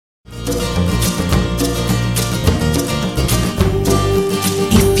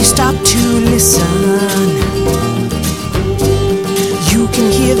listen, you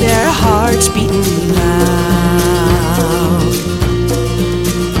can hear their hearts beating loud.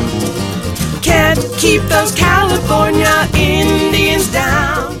 Can't keep those California Indians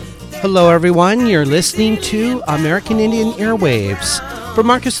down. Hello everyone, you're listening to American Indian Airwaves. For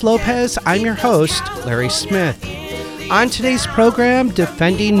Marcus Lopez, I'm your host, Larry Smith. On today's program,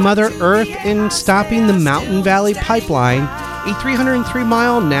 Defending Mother Earth and Stopping the Mountain Valley Pipeline, a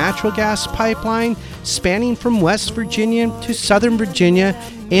 303-mile natural gas pipeline spanning from West Virginia to Southern Virginia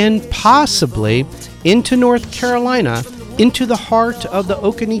and possibly into North Carolina, into the heart of the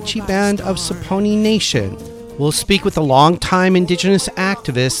Occaneechi Band of Saponi Nation. We'll speak with a longtime indigenous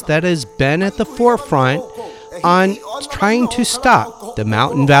activist that has been at the forefront on trying to stop the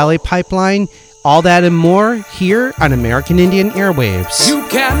Mountain Valley Pipeline. All that and more here on American Indian Airwaves. You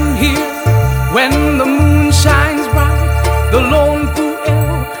can hear when the moon shines bright, the lone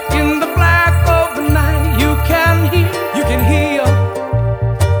pu'el in the black of the night. You can hear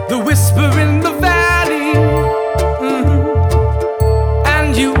the whisper in the valley.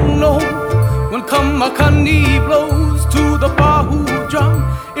 And you know when Kamakani blows to the Bahu drum,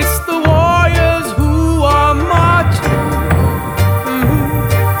 it's the warriors who are marching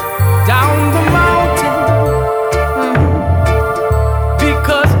down the mountain,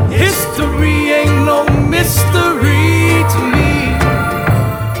 because history ain't no mystery to me.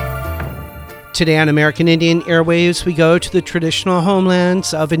 Today on American Indian Airwaves, we go to the traditional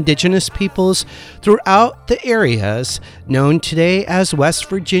homelands of indigenous peoples throughout the areas known today as West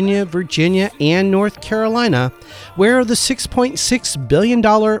Virginia, Virginia, and North Carolina, where the $6.6 billion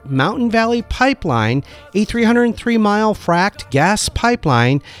Mountain Valley Pipeline, a 303-mile fracked gas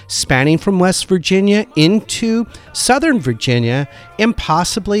pipeline spanning from West Virginia into Southern Virginia and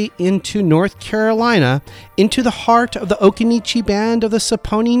possibly into North Carolina, into the heart of the Occaneechi Band of the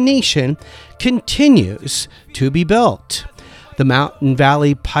Saponi Nation, continues to be built. The Mountain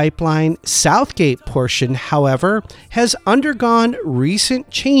Valley Pipeline Southgate portion, however, has undergone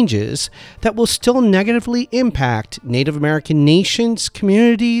recent changes that will still negatively impact Native American nations,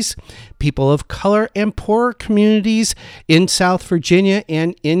 communities, people of color, and poorer communities in South Virginia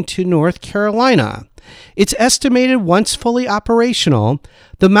and into North Carolina. It's estimated once fully operational,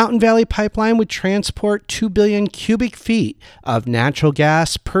 the Mountain Valley Pipeline would transport 2 billion cubic feet of natural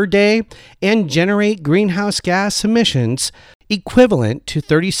gas per day and generate greenhouse gas emissions equivalent to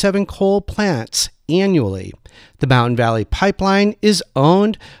 37 coal plants annually. The Mountain Valley Pipeline is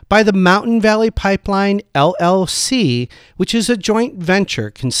owned by the Mountain Valley Pipeline LLC, which is a joint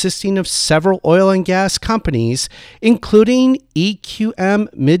venture consisting of several oil and gas companies, including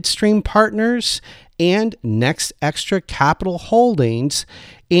EQM Midstream Partners and Next Extra Capital Holdings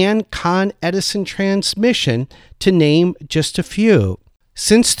and Con Edison Transmission, to name just a few.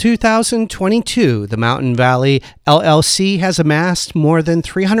 Since 2022, the Mountain Valley LLC has amassed more than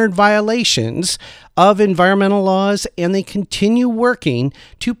 300 violations of environmental laws, and they continue working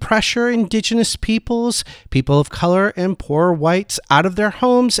to pressure indigenous peoples, people of color, and poor whites out of their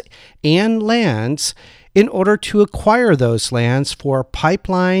homes and lands in order to acquire those lands for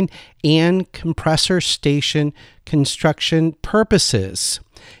pipeline and compressor station construction purposes.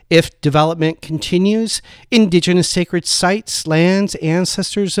 If development continues, indigenous sacred sites, lands,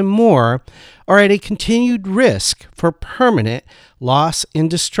 ancestors, and more are at a continued risk for permanent loss and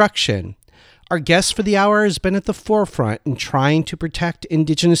destruction. Our guest for the hour has been at the forefront in trying to protect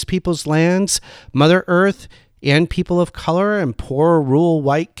indigenous peoples' lands, Mother Earth, and people of color and poor rural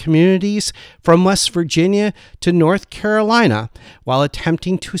white communities from West Virginia to North Carolina while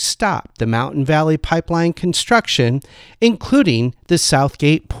attempting to stop the Mountain Valley Pipeline construction, including the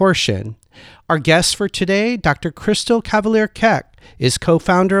Southgate portion. Our guest for today, Dr. Crystal Cavalier-Keck, is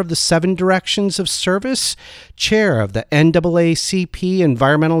co-founder of the Seven Directions of Service, chair of the NAACP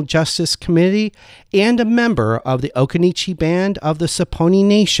Environmental Justice Committee, and a member of the Occaneechi Band of the Saponi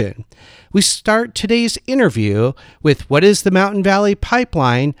Nation. We start today's interview with what is the Mountain Valley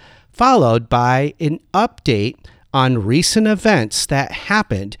Pipeline, followed by an update on recent events that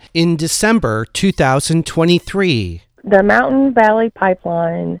happened in December 2023. The Mountain Valley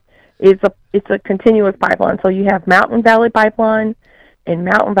Pipeline it's a continuous pipeline. So you have Mountain Valley Pipeline and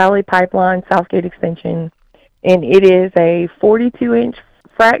Mountain Valley Pipeline Southgate Extension, and it is a 42-inch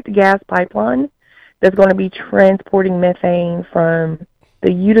fracked gas pipeline that's going to be transporting methane from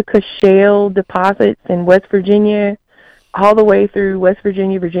the Utica Shale deposits in West Virginia all the way through West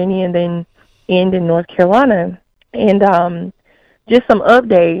Virginia, and then end in North Carolina. And just some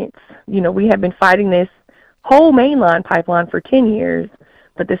updates, we have been fighting this whole mainline pipeline for 10 years,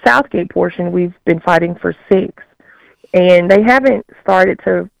 but the Southgate portion we've been fighting for 6. And they haven't started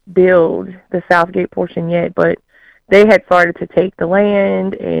to build the Southgate portion yet, but they had started to take the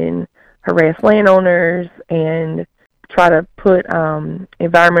land and harass landowners and try to put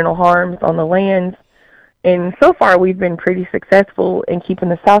environmental harms on the lands. And so far, we've been pretty successful in keeping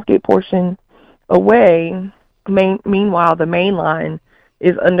the Southgate portion away. Meanwhile, the main line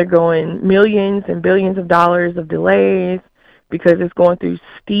is undergoing millions and billions of dollars of delays because it's going through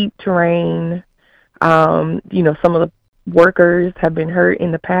steep terrain. Some of the workers have been hurt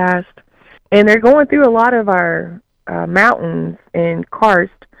in the past. And they're going through a lot of our mountains and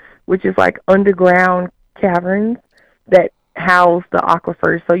karst, which is like underground caverns that house the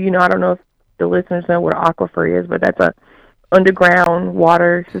aquifers. So, I don't know if the listeners know what an aquifer is, but that's a underground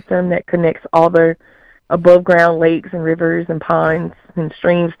water system that connects all the above ground lakes and rivers and ponds and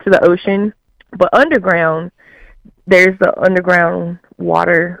streams to the ocean. But underground, there's the underground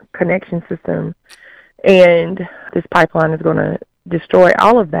water connection system. And this pipeline is going to destroy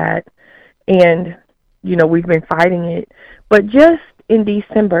all of that. And, we've been fighting it. But just in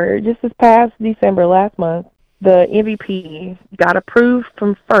December, just this past December, last month, the MVP got approved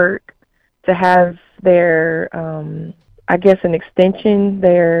from FERC to have their, an extension,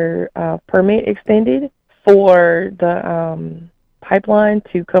 their permit extended for the pipeline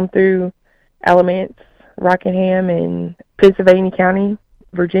to come through Alamance, Rockingham, and Pennsylvania County,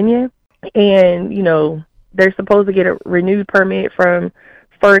 Virginia. And, they're supposed to get a renewed permit from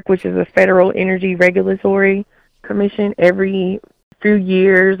FERC, which is a Federal Energy Regulatory Commission, every few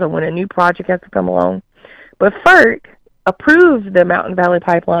years or when a new project has to come along. But FERC approved the Mountain Valley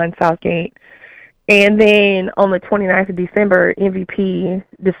Pipeline Southgate. And then on the 29th of December, MVP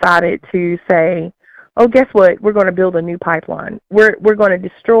decided to say, oh, guess what? We're going to build a new pipeline. We're going to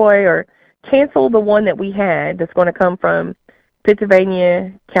destroy or cancel the one that we had that's going to come from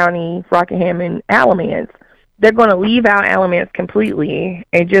Pennsylvania County, Rockingham, and Alamance. They're going to leave out Alamance completely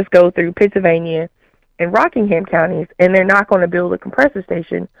and just go through Pennsylvania and Rockingham counties, and they're not going to build a compressor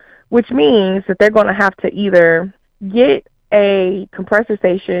station, which means that they're going to have to either get a compressor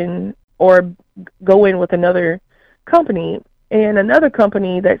station or go in with another company. And another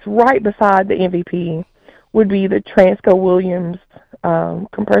company that's right beside the MVP would be the Transco Williams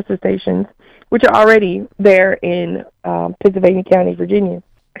compressor stations, which are already there in Pennsylvania County, Virginia.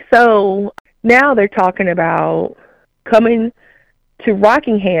 So now they're talking about coming to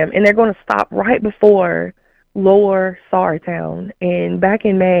Rockingham, and they're going to stop right before Lower Sauratown. And back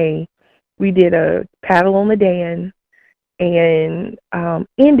in May, we did a paddle on the Dan and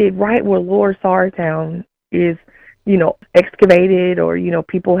ended right where Lower Sauratown is, excavated, or,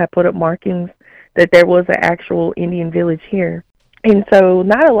 people have put up markings that there was an actual Indian village here. And so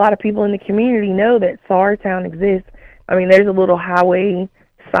not a lot of people in the community know that Sauratown exists. I mean, there's a little highway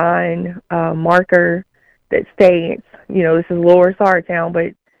sign marker that states, this is Lower Sauratown,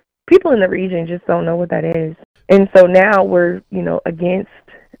 but people in the region just don't know what that is. And so now we're, against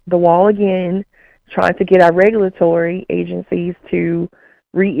the wall again, trying to get our regulatory agencies to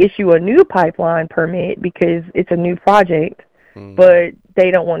reissue a new pipeline permit because it's a new project, but they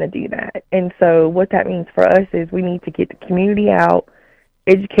don't want to do that. And so what that means for us is we need to get the community out,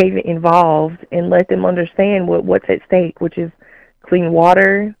 educate and involved, and let them understand what's at stake, which is clean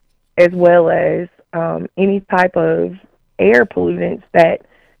water as well as any type of air pollutants that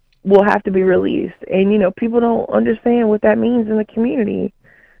will have to be released. And, people don't understand what that means in the community.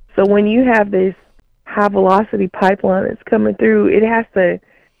 So when you have this high-velocity pipeline that's coming through, it has to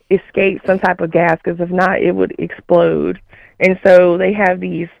escape some type of gas, because if not, it would explode. And so they have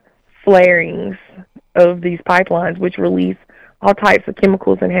these flarings of these pipelines, which release all types of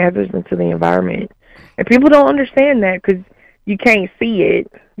chemicals and hazards into the environment. And people don't understand that because you can't see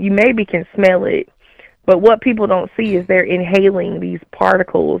it. You maybe can smell it. But what people don't see is they're inhaling these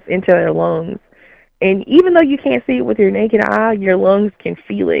particles into their lungs. And even though you can't see it with your naked eye, your lungs can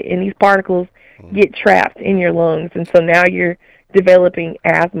feel it. And these particles get trapped in your lungs. And so now you're developing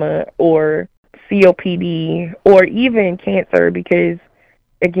asthma or COPD or even cancer because,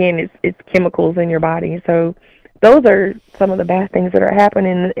 again, it's chemicals in your body. So those are some of the bad things that are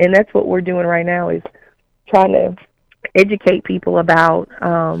happening. And that's what we're doing right now, is trying to educate people about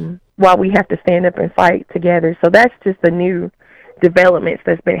why we have to stand up and fight together. So that's just the new developments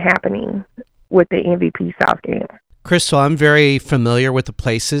that's been happening with the MVP Southgate. Crystal, I'm very familiar with the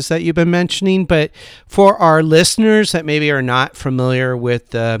places that you've been mentioning, but for our listeners that maybe are not familiar with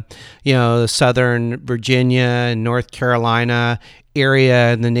the Southern Virginia and North Carolina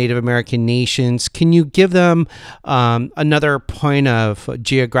area and the Native American nations, can you give them another point of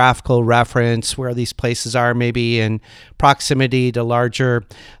geographical reference where these places are, maybe in proximity to larger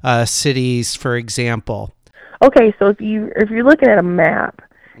cities, for example? Okay, so if you're looking at a map,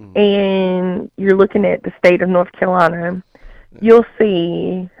 and you're looking at the state of North Carolina, you'll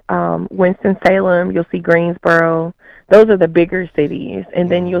see Winston-Salem, you'll see Greensboro. Those are the bigger cities. And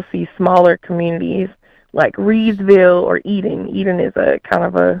then you'll see smaller communities like Reedsville or Eden. Eden is a kind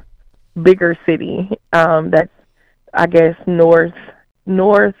of a bigger city that's, I guess, north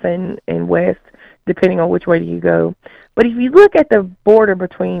and west, depending on which way you go. But if you look at the border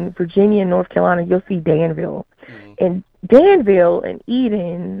between Virginia and North Carolina, you'll see Danville. And Danville and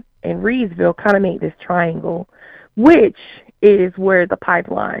Eden and Reedsville kind of make this triangle, which is where the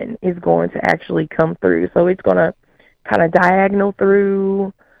pipeline is going to actually come through. So it's going to kind of diagonal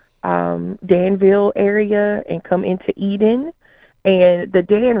through Danville area and come into Eden. And the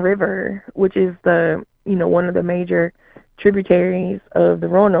Dan River, which is the, one of the major tributaries of the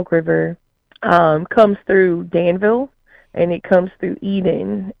Roanoke River, comes through Danville, and it comes through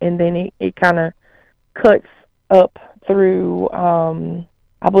Eden, and then it kind of cuts up through,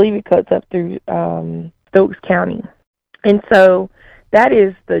 I believe it cuts up through Stokes County. And so that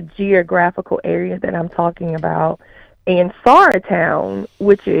is the geographical area that I'm talking about. And Saratown,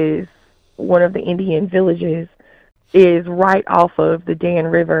 which is one of the Indian villages, is right off of the Dan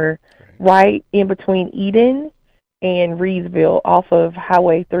River, right in between Eden and Reedsville, off of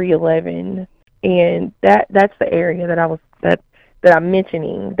Highway 311. And that's the area that I'm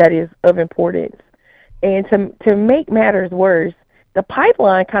mentioning that is of importance. And to make matters worse, the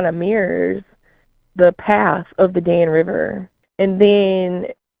pipeline kind of mirrors the path of the Dan River. And then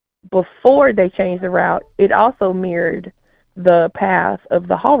before they changed the route, it also mirrored the path of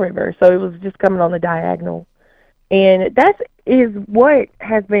the Haw River. So it was just coming on the diagonal. And that is what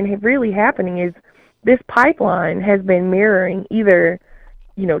has been really happening, is this pipeline has been mirroring either,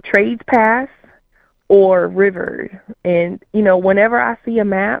 trades paths or rivers. And, whenever I see a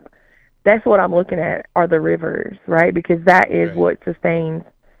map, that's what I'm looking at, are the rivers, right? Because that is what sustains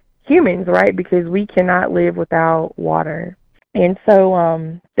humans, right? Because we cannot live without water. And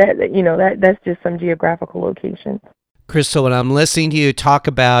so that's just some geographical locations. Crystal, when I'm listening to you talk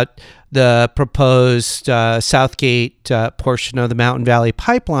about the proposed Southgate portion of the Mountain Valley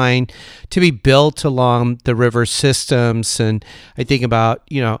Pipeline to be built along the river systems, and I think about,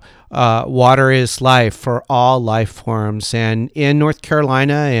 water is life for all life forms, and in North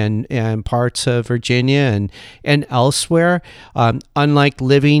Carolina and parts of Virginia and elsewhere, unlike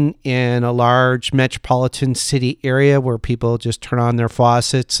living in a large metropolitan city area where people just turn on their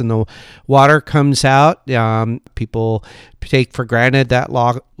faucets and the water comes out, people take for granted that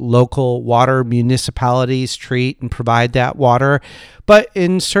local water municipalities treat and provide that water. But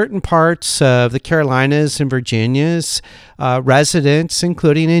in certain parts of the Carolinas and Virginias, residents,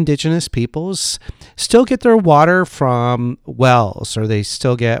 including indigenous peoples, still get their water from wells, or they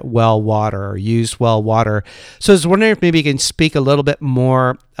still get well water or use well water. So I was wondering if maybe you can speak a little bit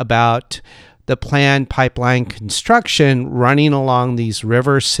more about the planned pipeline construction running along these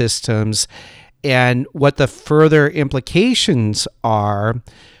river systems and what the further implications are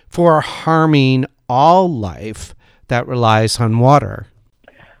for harming all life that relies on water.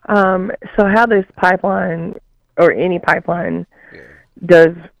 So how this pipeline, or any pipeline,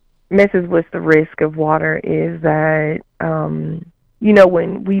 messes with the risk of water is that,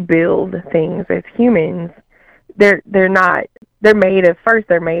 when we build things as humans, they're made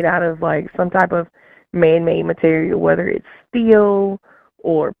out of like some type of man-made material, whether it's steel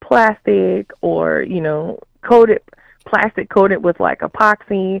or plastic or, plastic coated with like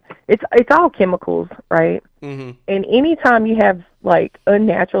epoxy. It's all chemicals, right? Mm-hmm. And anytime you have like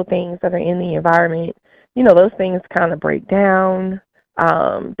unnatural things that are in the environment, those things kind of break down.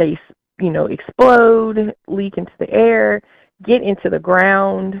 They, explode, leak into the air, get into the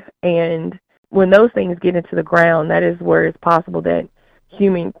ground. And when those things get into the ground, that is where it's possible that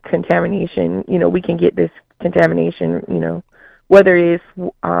human contamination, we can get this contamination, whether it's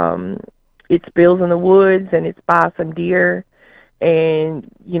it spills in the woods and it's by some deer, and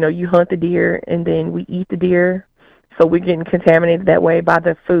you hunt the deer and then we eat the deer, so we're getting contaminated that way by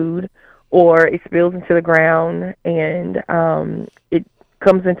the food, or it spills into the ground and it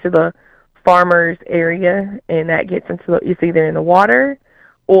comes into the farmer's area, and that gets into it's either in the water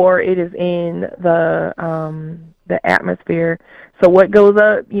or it is in the atmosphere. So what goes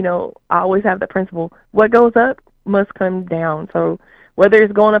up, I always have the principle, what goes up must come down. So whether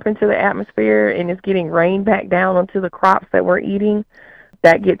it's going up into the atmosphere and it's getting rained back down onto the crops that we're eating,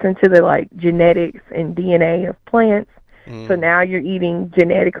 that gets into the like genetics and DNA of plants. So now you're eating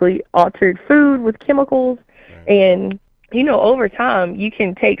genetically altered food with chemicals. And, over time you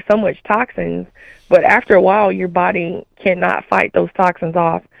can take so much toxins, but after a while your body cannot fight those toxins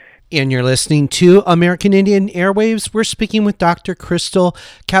off. And you're listening to American Indian Airwaves. We're speaking with Dr. Crystal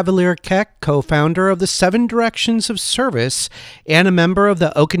Cavalier-Keck, co-founder of the Seven Directions of Service and a member of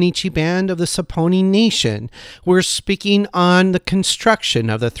the Occaneechi Band of the Saponi Nation. We're speaking on the construction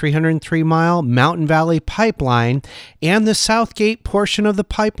of the 303-mile Mountain Valley Pipeline and the Southgate portion of the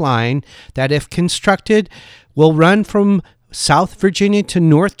pipeline that, if constructed, will run from South Virginia to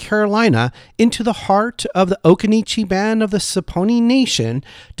North Carolina into the heart of the Occaneechi Band of the Saponi Nation,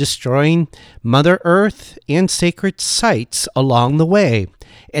 destroying Mother Earth and sacred sites along the way.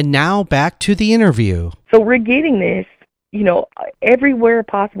 And now back to the interview. So we're getting this, everywhere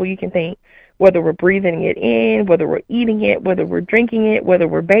possible you can think, whether we're breathing it in, whether we're eating it, whether we're drinking it, whether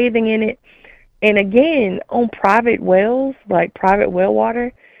we're bathing in it. And again, on private wells, like private well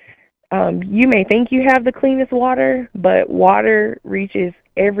water, you may think you have the cleanest water, but water reaches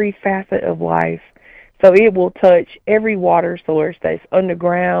every facet of life. So it will touch every water source that's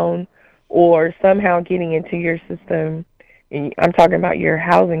underground or somehow getting into your system. And I'm talking about your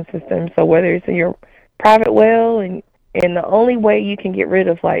housing system. So whether it's in your private well, and the only way you can get rid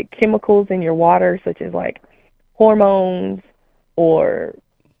of like chemicals in your water, such as like hormones or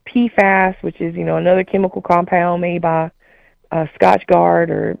PFAS, which is, another chemical compound made by Scotch Guard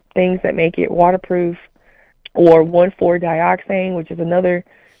or things that make it waterproof, or 1,4-dioxane, which is another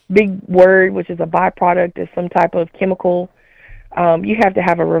big word, which is a byproduct of some type of chemical. You have to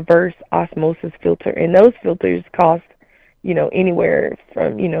have a reverse osmosis filter, and those filters cost, anywhere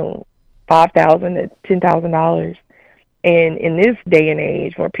from, $5,000 to $10,000. And in this day and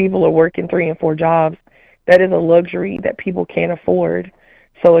age where people are working 3 and 4 jobs, that is a luxury that people can't afford.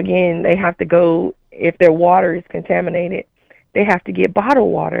 So again, they have to go, if their water is contaminated, they have to get bottled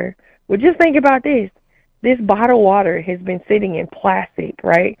water. Well, just think about this. This bottled water has been sitting in plastic,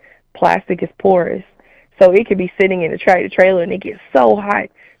 right? Plastic is porous. So it could be sitting in a tractor trailer and it gets so hot.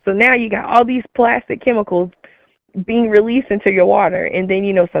 So now you got all these plastic chemicals being released into your water. And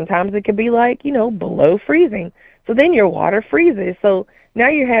then, sometimes it could be like, below freezing. So then your water freezes. So now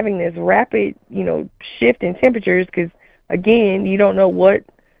you're having this rapid, shift in temperatures because, again, you don't know what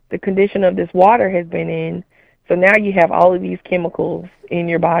the condition of this water has been in. So now you have all of these chemicals in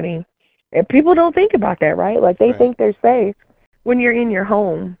your body. And people don't think about that, right? Like they think they're safe when you're in your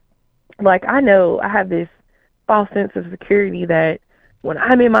home. Like I know I have this false sense of security that when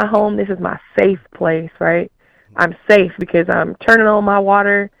I'm in my home, this is my safe place, right? I'm safe because I'm turning on my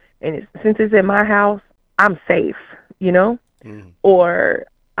water, and since it's in my house, I'm safe, Or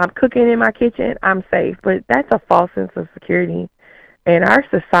I'm cooking in my kitchen, I'm safe. But that's a false sense of security. And our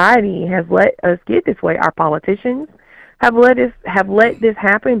society has let us get this way. Our politicians have let this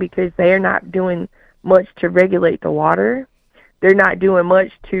happen because they are not doing much to regulate the water. They're not doing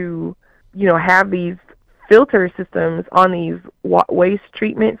much to, have these filter systems on these waste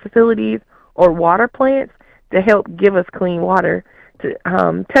treatment facilities or water plants to help give us clean water. To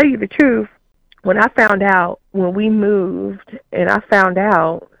tell you the truth, when we moved and I found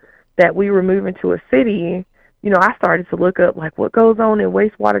out that we were moving to a city, I started to look up like what goes on in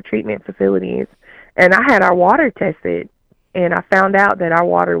wastewater treatment facilities, and I had our water tested, and I found out that our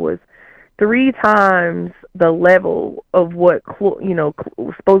water was 3 times the level of what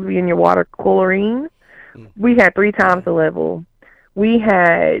was supposed to be in your water, chlorine. We had 3 times the level. We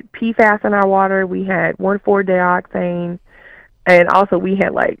had PFAS in our water. We had 1,4-dioxane, and also we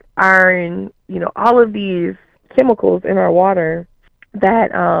had like iron. All of these chemicals in our water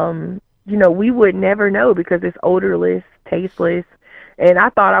that we would never know because it's odorless, tasteless. And I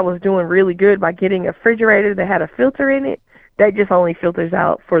thought I was doing really good by getting a refrigerator that had a filter in it that just only filters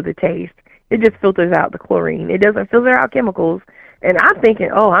out for the taste. It just filters out the chlorine. It doesn't filter out chemicals. And I'm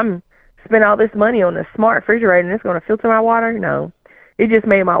thinking, I'm spending all this money on a smart refrigerator and it's going to filter my water. No, it just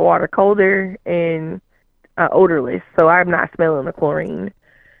made my water colder and odorless. So I'm not smelling the chlorine.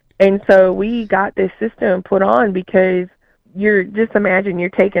 And so we got this system put on because just imagine you're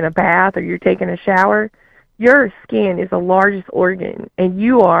taking a bath or you're taking a shower. Your skin is the largest organ, and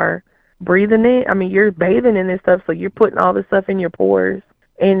you are breathing it. I mean, you're bathing in this stuff, so you're putting all this stuff in your pores.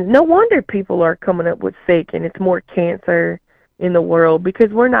 And no wonder people are coming up with sick, and it's more cancer in the world because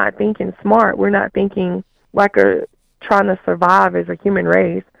we're not thinking smart. We're not thinking like trying to survive as a human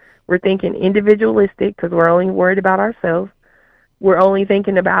race. We're thinking individualistic because we're only worried about ourselves. We're only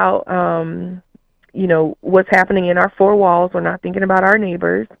thinking about what's happening in our 4 walls. We're not thinking about our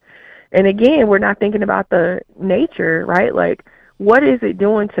neighbors. And again, we're not thinking about the nature, right? Like, what is it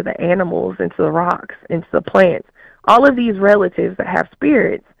doing to the animals and to the rocks and to the plants? All of these relatives that have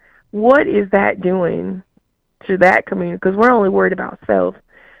spirits, what is that doing to that community? Because we're only worried about self.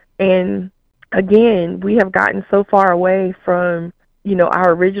 And again, we have gotten so far away from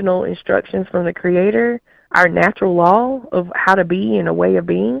our original instructions from the Creator, our natural law of how to be and a way of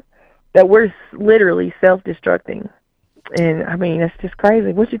being, that we're literally self-destructing. And I mean, that's just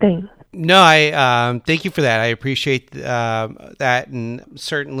crazy. What you think? No, I thank you for that. I appreciate that, and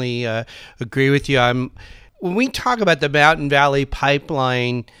certainly agree with you. When we talk about the Mountain Valley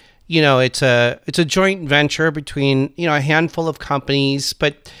Pipeline, it's a joint venture between a handful of companies,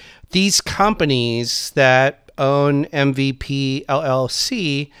 but these companies that own MVP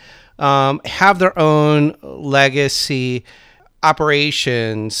LLC have their own legacy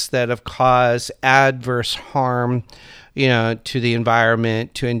operations that have caused adverse harm to the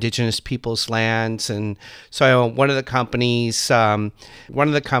environment, to indigenous peoples' lands. And so one of the companies' pipelines,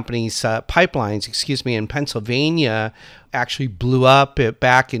 in Pennsylvania actually blew up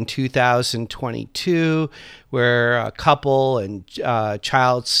back in 2022, where a couple and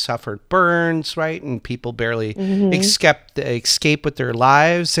child suffered burns, right? And people barely escape with their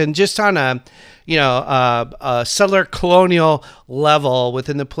lives. And just on a settler colonial level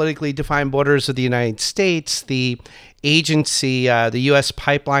within the politically defined borders of the United States, the agency, the U.S.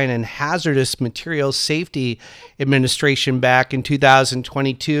 Pipeline and Hazardous Materials Safety Administration, back in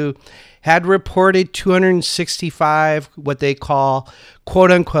 2022, had reported 265 what they call quote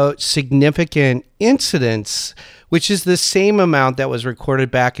unquote significant incidents, which is the same amount that was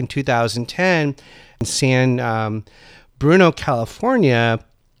recorded back in 2010 in San Bruno, California.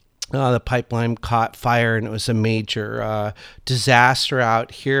 The pipeline caught fire and it was a major disaster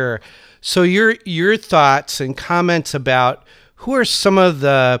out here. So your thoughts and comments about who are some of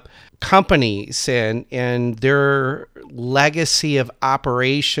the companies and their legacy of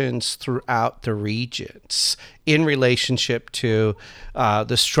operations throughout the regions in relationship to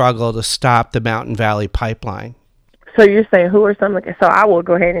the struggle to stop the Mountain Valley Pipeline. So you're saying who are some? So I will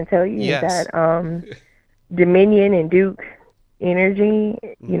go ahead and tell you that Dominion and Duke Energy,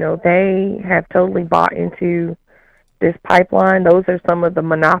 they have totally bought into this pipeline. Those are some of the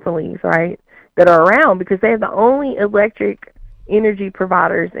monopolies, right, that are around because they're the only electric energy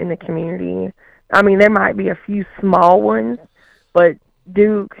providers in the community. I mean, there might be a few small ones, but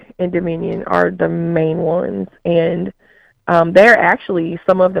Duke and Dominion are the main ones. And they're actually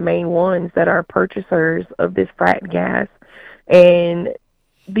some of the main ones that are purchasers of this fracked gas. And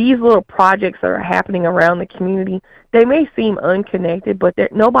these little projects that are happening around the community, they may seem unconnected, but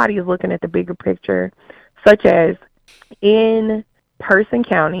nobody is looking at the bigger picture, such as in Person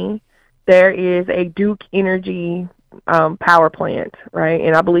County, there is a Duke Energy power plant, right?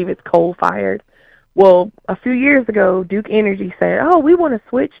 And I believe it's coal-fired. Well, a few years ago, Duke Energy said, we want to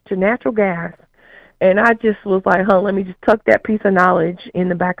switch to natural gas. And I just was like, let me just tuck that piece of knowledge in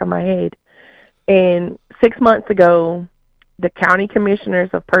the back of my head. And 6 months ago, the county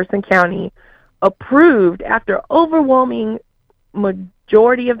commissioners of Person County approved, after overwhelming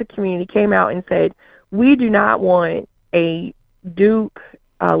majority of the community came out and said, we do not want a Duke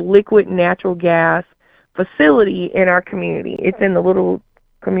liquid natural gas facility in our community. It's in the little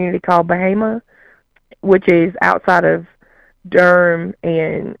community called Bahama, which is outside of Durham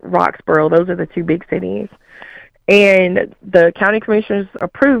and Roxborough. Those are the two big cities. And the county commissioners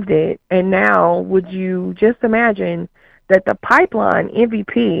approved it. And now would you just imagine that the pipeline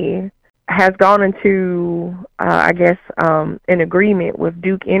MVP has gone into, an agreement with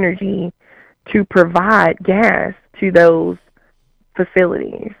Duke Energy to provide gas to those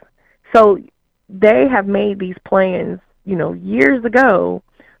facilities. So they have made these plans, years ago,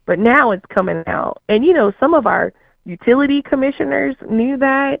 but now it's coming out. And, some of our utility commissioners knew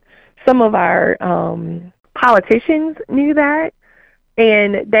that. Some of our politicians knew that.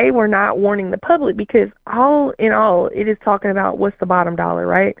 And they were not warning the public because all in all, it is talking about what's the bottom dollar,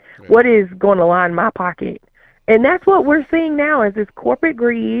 right? What is going to line my pocket? And that's what we're seeing now is this corporate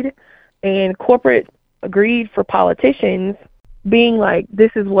greed and corporate greed for politicians being like,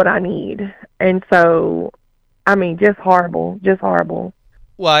 this is what I need. And so, I mean, just horrible.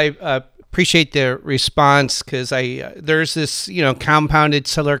 Well, I appreciate the response because there's this, compounded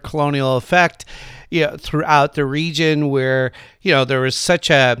settler colonial effect throughout the region where, there was such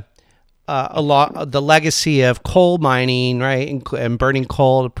the legacy of coal mining, right, and burning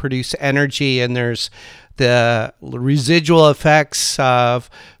coal to produce energy, and there's the residual effects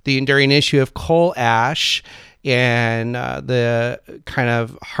of the enduring issue of coal ash and the kind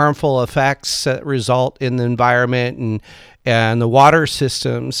of harmful effects that result in the environment and the water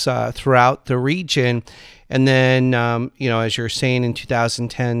systems throughout the region. And then, as you're saying in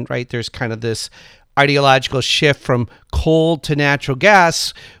 2010, right, there's kind of this ideological shift from coal to natural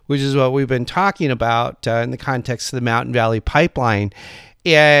gas, which is what we've been talking about in the context of the Mountain Valley Pipeline.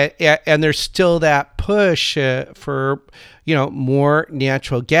 and there's still that push for more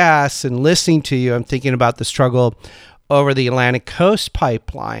natural gas. And listening to you, I'm thinking about the struggle over the Atlantic Coast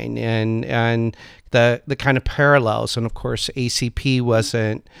Pipeline and the kind of parallels. And of course, ACP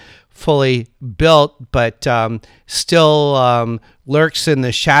wasn't fully built, but still lurks in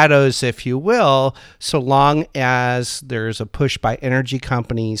the shadows, if you will, so long as there's a push by energy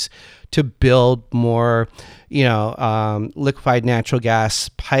companies to build more, liquefied natural gas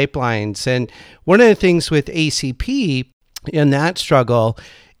pipelines. And one of the things with ACP in that struggle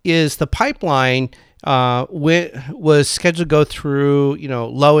is the pipeline was scheduled to go through,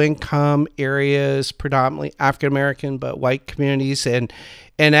 low-income areas, predominantly African-American, but white communities, and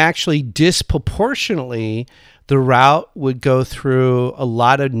actually disproportionately, the route would go through a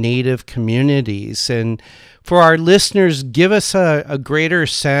lot of Native communities. And for our listeners, give us a greater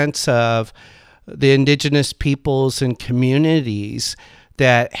sense of the indigenous peoples and communities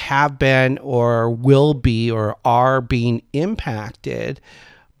that have been or will be or are being impacted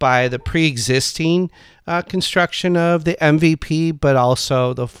by the pre-existing construction of the MVP, but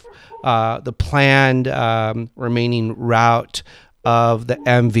also the planned remaining route of the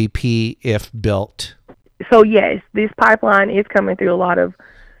MVP if built. So yes, this pipeline is coming through a lot of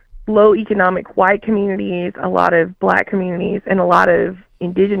low economic white communities, a lot of black communities, and a lot of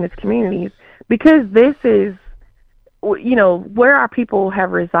indigenous communities, because this is, where our people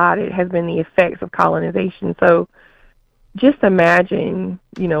have resided has been the effects of colonization. So just imagine,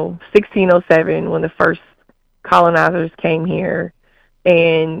 1607 when the first colonizers came here,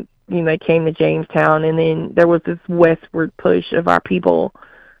 and they came to Jamestown, and then there was this westward push of our people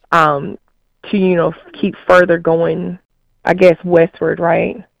to keep further going, I guess, westward,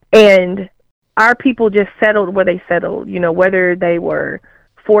 right? And our people just settled where they settled, whether they were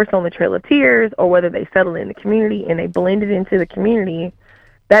forced on the Trail of Tears or whether they settled in the community and they blended into the community.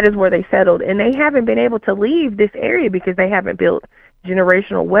 That is where they settled, and they haven't been able to leave this area because they haven't built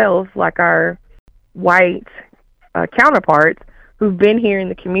generational wealth like our white counterparts who've been here in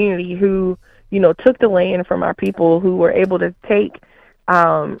the community, who took the land from our people, who were able to take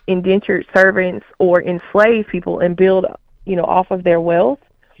indentured servants or enslaved people and build off of their wealth,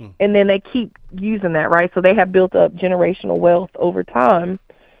 and then they keep using that, right? So they have built up generational wealth over time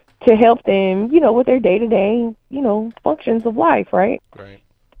to help them with their day-to-day functions of life, right? Right.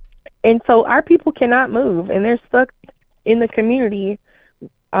 And so our people cannot move, and they're stuck in the community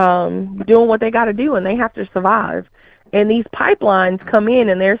doing what they got to do, and they have to survive. And these pipelines come in,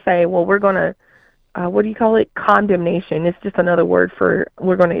 and they're saying, well, we're going to, what do you call it? Condemnation. It's just another word for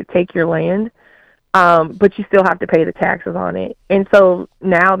we're going to take your land, but you still have to pay the taxes on it. And so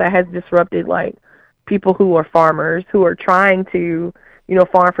now that has disrupted, like, people who are farmers, who are trying to,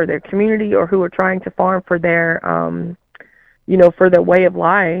 farm for their community, or who are trying to farm for their, for their way of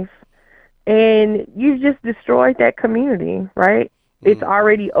life. And you've just destroyed that community, right? It's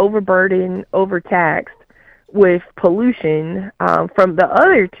already overburdened, overtaxed with pollution from the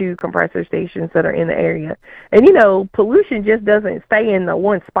other two compressor stations that are in the area. And, pollution just doesn't stay in the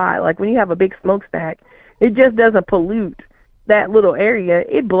one spot. Like when you have a big smokestack, it just doesn't pollute that little area.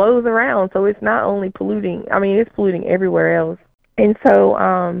 It blows around. So it's not only polluting, it's polluting everywhere else. And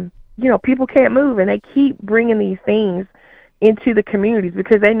so, people can't move, and they keep bringing these things into the communities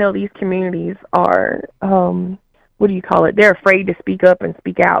because they know these communities are, they're afraid to speak up and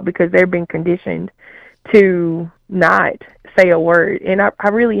speak out because they're being conditioned to not say a word. And I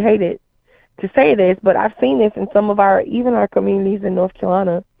really hate it to say this, but I've seen this in some of our communities in North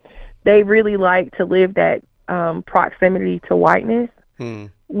Carolina. They really like to live that proximity to whiteness,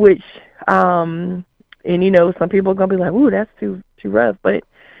 which, some people are going to be like, ooh, that's too rough. But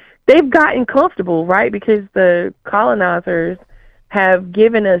they've gotten comfortable, right? Because the colonizers have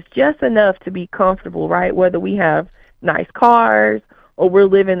given us just enough to be comfortable, right? Whether we have nice cars or we're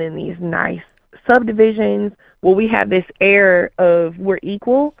living in these nice subdivisions, well, we have this air of we're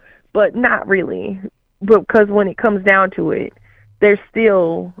equal, but not really. Because when it comes down to it, they're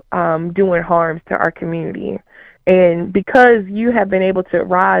still doing harms to our community. And because you have been able to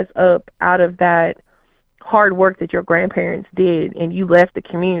rise up out of that hard work that your grandparents did and you left the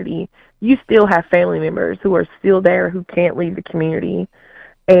community, you still have family members who are still there who can't leave the community,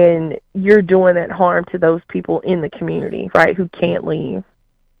 and you're doing that harm to those people in the community, right, who can't leave.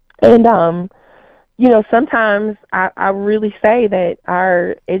 And sometimes I really say that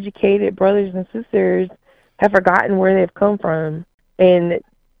our educated brothers and sisters have forgotten where they've come from. And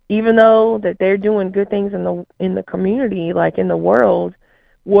even though that they're doing good things in the community, like in the world,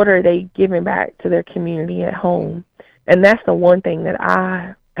 what are they giving back to their community at home? And that's the one thing that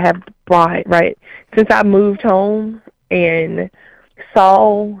I have brought, right? Since I moved home and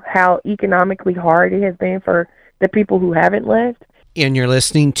saw how economically hard it has been for the people who haven't left. And you're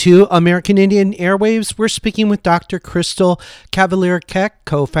listening to American Indian Airwaves. We're speaking with Dr. Crystal Cavalier-Keck,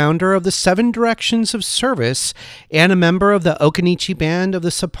 co-founder of the Seven Directions of Service and a member of the Occaneechi Band of the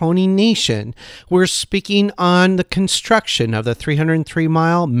Saponi Nation. We're speaking on the construction of the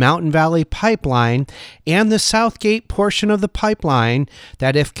 303-mile Mountain Valley Pipeline and the Southgate portion of the pipeline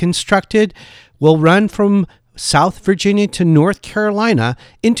that, if constructed, will run from South Virginia to North Carolina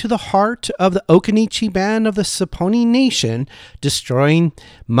into the heart of the Occaneechi Band of the Saponi Nation, destroying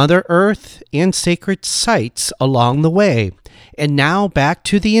Mother Earth and sacred sites along the way. And now back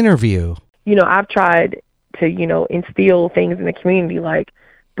to the interview. I've tried to, instill things in the community, like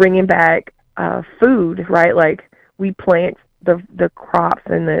bringing back food, right? Like we plant the crops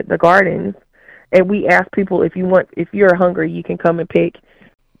and the gardens, and we ask people, if you're hungry, you can come and pick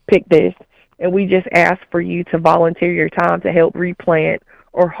this. And we just ask for you to volunteer your time to help replant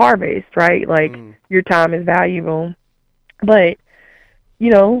or harvest, right? Like, your time is valuable. But,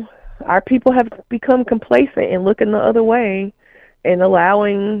 our people have become complacent and looking the other way and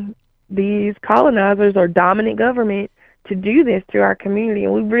allowing these colonizers or dominant government to do this to our community.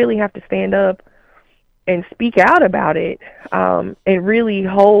 And we really have to stand up and speak out about it, and really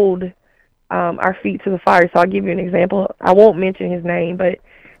hold our feet to the fire. So I'll give you an example. I won't mention his name, but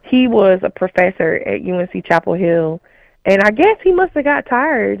he was a professor at UNC Chapel Hill, and I guess he must have got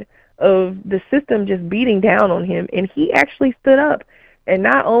tired of the system just beating down on him, and he actually stood up. And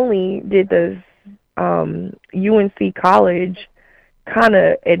not only did the UNC college kind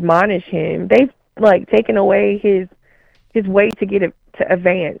of admonish him, they've taken away his way to to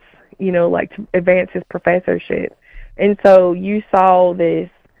advance, to advance his professorship. And so you saw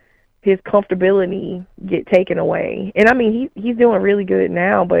his comfortability get taken away. And I mean, he's doing really good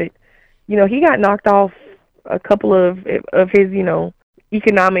now, but he got knocked off a couple of his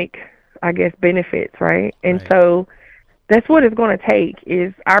economic, I guess, benefits, right? And so that's what it's going to take,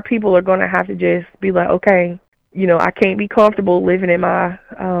 is our people are going to have to just be like, okay, I can't be comfortable living in my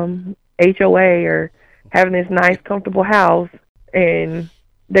HOA or having this nice, comfortable house, and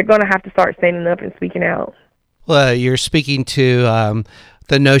they're going to have to start standing up and speaking out. Well, you're speaking to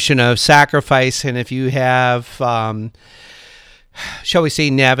the notion of sacrifice, and if you have, shall we say,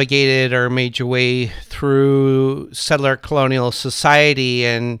 navigated or made your way through settler colonial society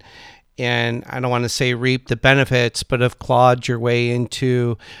and I don't want to say reap the benefits, but have clawed your way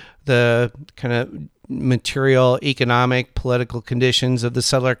into the kind of material, economic, political conditions of the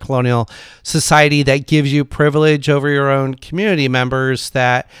settler colonial society that gives you privilege over your own community members,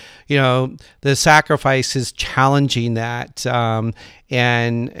 that the sacrifice is challenging that,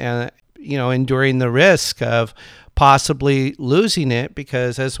 and enduring the risk of possibly losing it,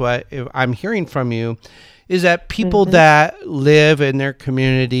 because as what I'm hearing from you is that people that live in their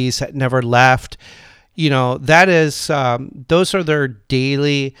communities that never left, that is, those are their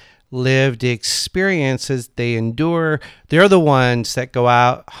daily lived experiences they endure. They're the ones that go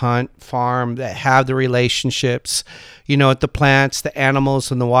out, hunt, farm, that have the relationships, with the plants, the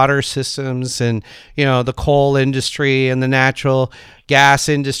animals, and the water systems, and, the coal industry and the natural gas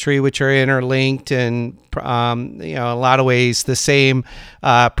industry, which are interlinked and, a lot of ways the same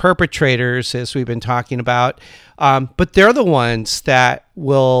perpetrators as we've been talking about. But they're the ones that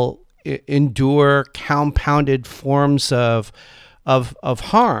will endure compounded forms of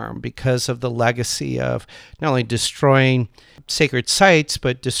harm because of the legacy of not only destroying sacred sites,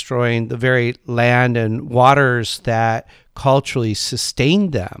 but destroying the very land and waters that culturally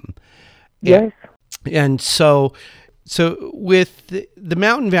sustained them. Yes. And so with the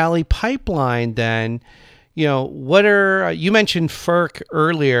Mountain Valley Pipeline, then, you mentioned FERC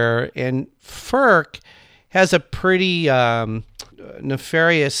earlier, and FERC has a pretty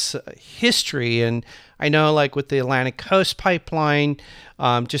nefarious history. And I know, like with the Atlantic Coast Pipeline,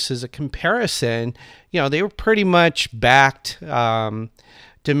 just as a comparison, they were pretty much backed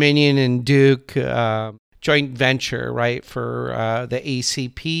Dominion and Duke joint venture, right, for the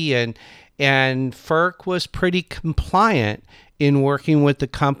ACP, and FERC was pretty compliant in working with the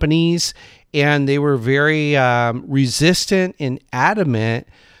companies, and they were very resistant and adamant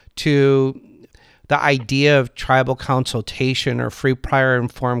to the idea of tribal consultation or free prior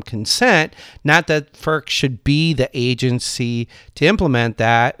informed consent. Not that FERC should be the agency to implement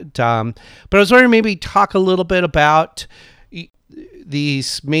that, but I was wondering, maybe talk a little bit about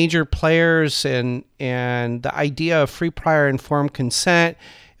these major players and the idea of free prior informed consent.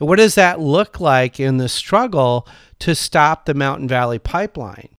 What does that look like in the struggle to stop the Mountain Valley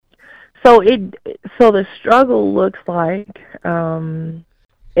Pipeline? So the struggle looks like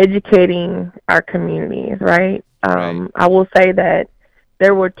educating our communities, right? I will say that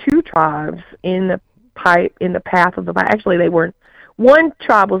there were two tribes in the path of the pipeline. Actually, they weren't. One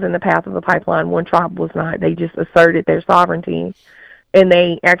tribe was in the path of the pipeline. One tribe was not. They just asserted their sovereignty, and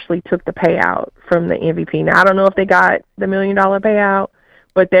they actually took the payout from the MVP. Now, I don't know if they got the $1 million payout,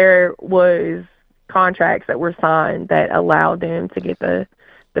 but there was contracts that were signed that allowed them to get the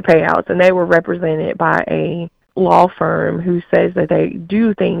payouts, and they were represented by a law firm who says that they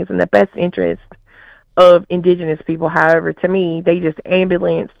do things in the best interest of indigenous people. However, to me, they just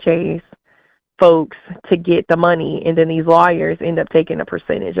ambulance chase folks to get the money, and then these lawyers end up taking a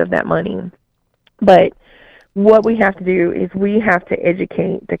percentage of that money. But what we have to do is we have to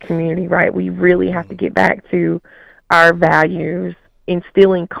educate the community, right? We really have to get back to our values,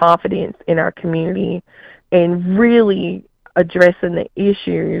 instilling confidence in our community, and really addressing the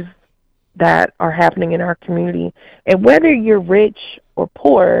issues that are happening in our community. And whether you're rich or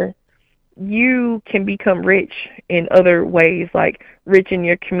poor, you can become rich in other ways, like rich in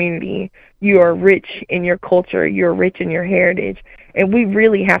your community. You are rich in your culture. You're rich in your heritage. And we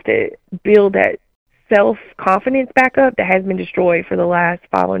really have to build that self-confidence back up that has been destroyed for the last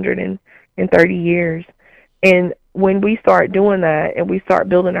 530 years. And when we start doing that and we start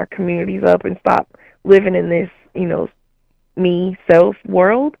building our communities up and stop living in this, me, self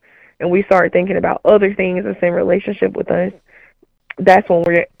world, and we start thinking about other things that's in relationship with us, that's when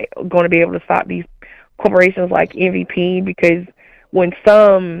we're going to be able to stop these corporations like MVP. Because when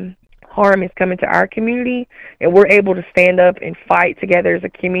some harm is coming to our community and we're able to stand up and fight together as a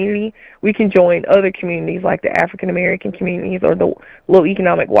community, we can join other communities like the African American communities or the low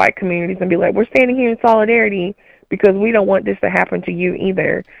economic white communities and be like, we're standing here in solidarity because we don't want this to happen to you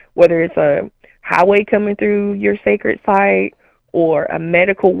either, whether it's a highway coming through your sacred site or a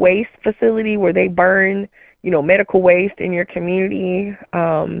medical waste facility where they burn medical waste in your community,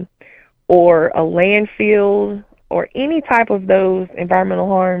 or a landfill, or any type of those environmental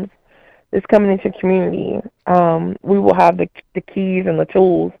harms that's coming into the community. We will have the keys and the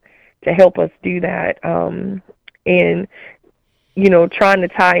tools to help us do that. And, trying to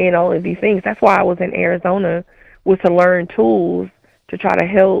tie in all of these things. That's why I was in Arizona, was to learn tools to try to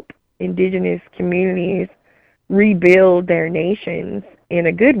help indigenous communities rebuild their nations in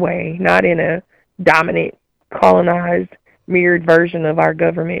a good way, not in a dominant, colonized, mirrored version of our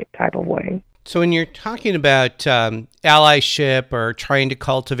government type of way. So when you're talking about allyship or trying to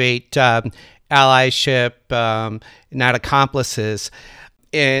cultivate allyship, not accomplices,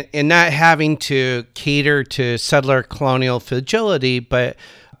 and not having to cater to settler colonial fragility, but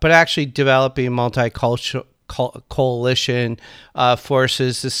actually developing multicultural coalition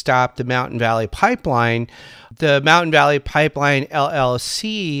forces to stop the Mountain Valley Pipeline. The Mountain Valley Pipeline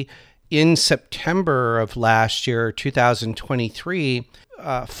LLC in September of last year, 2023,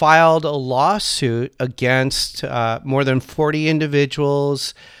 filed a lawsuit against more than 40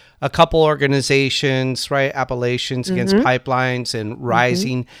 individuals, a couple organizations, right? Appalachians Against Pipelines and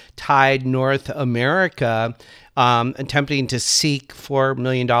Rising Tide North America, attempting to seek $4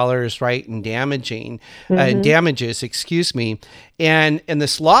 million, right, in damages, excuse me. And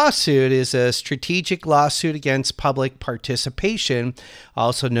this lawsuit is a strategic lawsuit against public participation,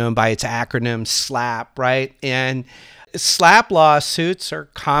 also known by its acronym SLAP, right? And SLAP lawsuits are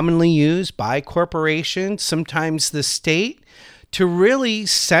commonly used by corporations, sometimes the state, to really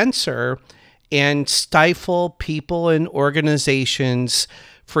censor and stifle people and organizations'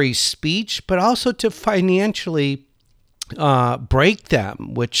 free speech, but also to financially break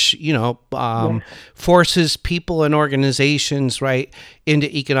them, which, forces people and organizations, right,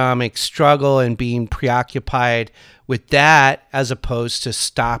 into economic struggle and being preoccupied with that, as opposed to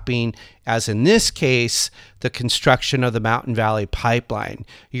stopping, as in this case, the construction of the Mountain Valley Pipeline.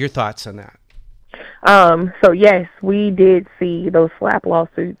 Your thoughts on that? So yes, we did see those SLAP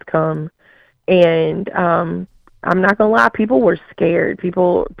lawsuits come, and I'm not gonna lie, people were scared.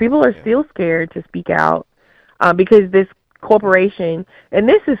 People are still scared to speak out because this corporation, and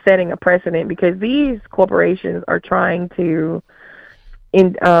this is setting a precedent because these corporations are trying to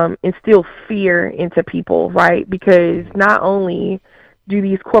instill fear into people, right? Because not only do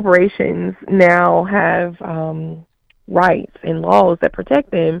these corporations now have rights and laws that protect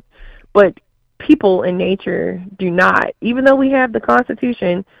them, but people in nature do not. Even though we have the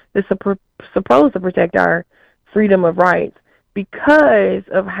Constitution that's supposed to protect our freedom of rights, because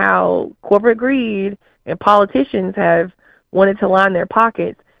of how corporate greed and politicians have wanted to line their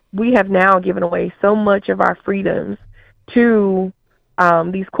pockets, we have now given away so much of our freedoms to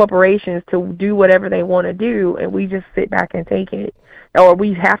these corporations to do whatever they want to do, and we just sit back and take it, or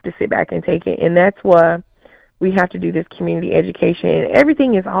we have to sit back and take it. And that's why we have to do this community education.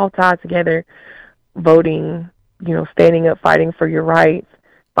 Everything is all tied together: voting, standing up, fighting for your rights,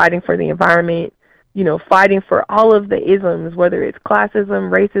 fighting for the environment, fighting for all of the isms, whether it's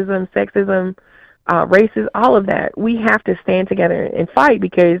classism, racism, sexism, racist, all of that. We have to stand together and fight,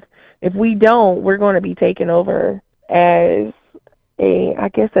 because if we don't, we're going to be taken over as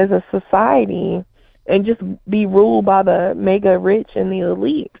a society and just be ruled by the mega rich and the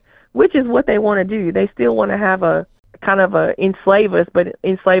elite, which is what they want to do. They still want to have a kind of enslave us, but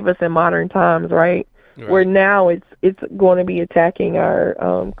enslave us in modern times, right? Where now it's going to be attacking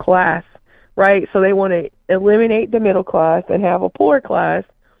our class, right? So they want to eliminate the middle class and have a poor class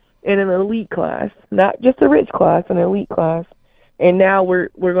and an elite class, not just a rich class, an elite class. And now we're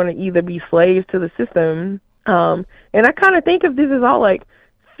going to either be slaves to the system. And I kind of think of this as all like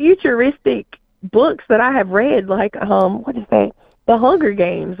futuristic books that I have read, like what is that? The Hunger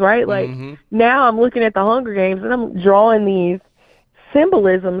Games, right? Like now I'm looking at the Hunger Games and I'm drawing these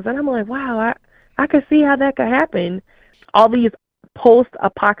symbolisms, and I'm like, wow, I could see how that could happen. All these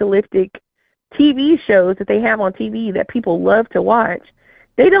post-apocalyptic TV shows that they have on TV that people love to watch,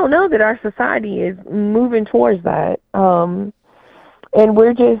 they don't know that our society is moving towards that. And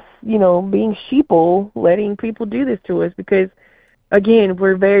we're just, being sheeple, letting people do this to us because, again,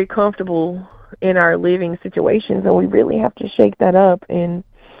 we're very comfortable in our living situations, and we really have to shake that up. And,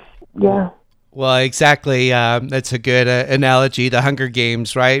 yeah. Well, exactly. That's a good analogy, the Hunger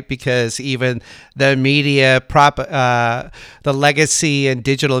Games, right? Because even the media, the legacy and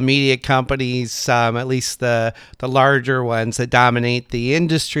digital media companies, at least the larger ones that dominate the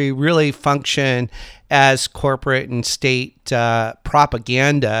industry, really function as corporate and state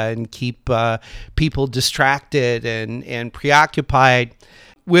propaganda and keep people distracted and preoccupied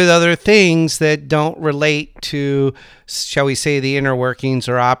with other things that don't relate to, shall we say, the inner workings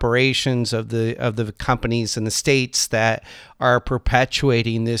or operations of the companies and the states that are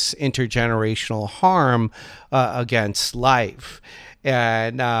perpetuating this intergenerational harm against life.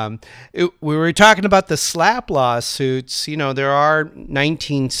 And we were talking about the SLAPP lawsuits. There are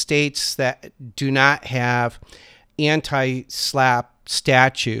 19 states that do not have anti-SLAPP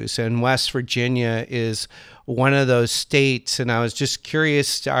statutes, and West Virginia is one of those states. And I was just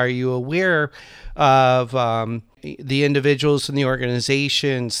curious, are you aware of the individuals and the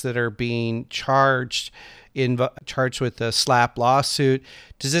organizations that are being charged with the SLAPP lawsuit?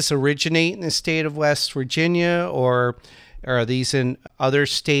 Does this originate in the state of West Virginia, or are these in other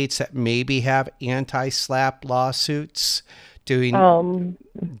states that maybe have anti-SLAPP lawsuits? Do you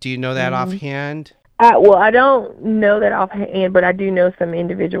know that offhand? Well, I don't know that offhand, but I do know some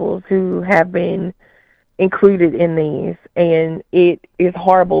individuals who have been included in these, and it is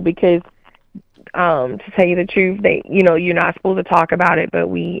horrible because, to tell you the truth, you're not supposed to talk about it, but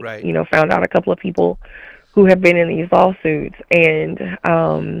we, found out a couple of people who have been in these lawsuits, and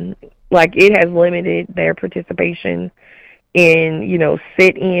it has limited their participation in,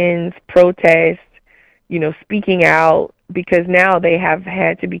 sit-ins, protests, speaking out, because now they have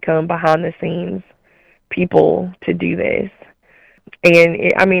had to become behind-the-scenes people to do this. And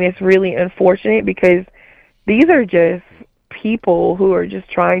it's really unfortunate because these are just people who are just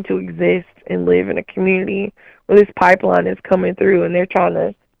trying to exist and live in a community where this pipeline is coming through, and they're trying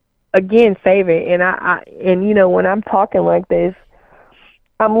to, again, save it. And when I'm talking like this,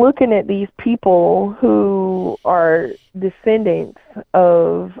 I'm looking at these people who are descendants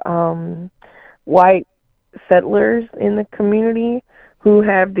of white settlers in the community who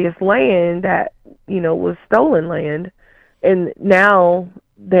have this land that, was stolen land, and now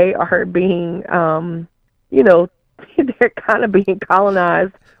they are being, they're kind of being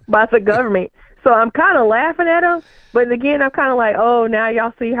colonized by the government. So I'm kind of laughing at them, but again, I'm kind of like, oh, now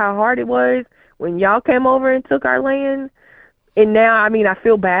y'all see how hard it was when y'all came over and took our land. And now, I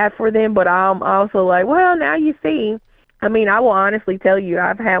feel bad for them, but I'm also like, well, now you see. I will honestly tell you,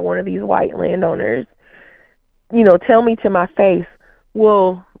 I've had one of these white landowners, tell me to my face,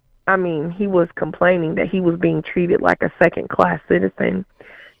 well, he was complaining that he was being treated like a second-class citizen.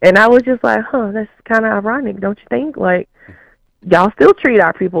 And I was just like, that's kind of ironic, don't you think? Like, y'all still treat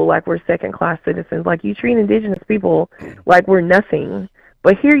our people like we're second-class citizens. Like, you treat indigenous people like we're nothing.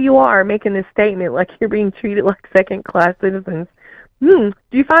 But here you are making this statement like you're being treated like second-class citizens. Do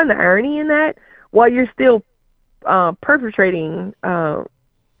you find the irony in that? While you're still perpetrating a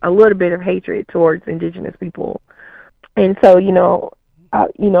little bit of hatred towards indigenous people. And so,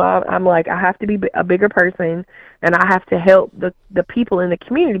 I'm like, I have to be a bigger person, and I have to help the people in the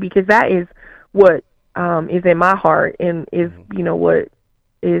community, because that is what is in my heart, and is, what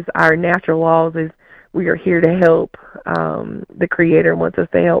is our natural laws, is we are here to help. The Creator wants us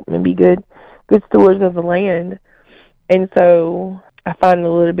to help and be good stewards of the land. And so I find it a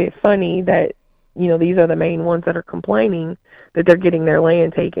little bit funny that these are the main ones that are complaining that they're getting their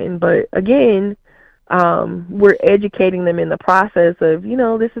land taken. But again, we're educating them in the process of,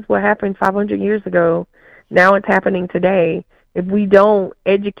 this is what happened 500 years ago. Now it's happening today. If we don't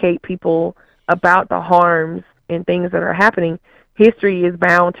educate people about the harms and things that are happening, history is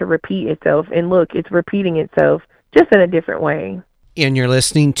bound to repeat itself. And look, it's repeating itself just in a different way. And you're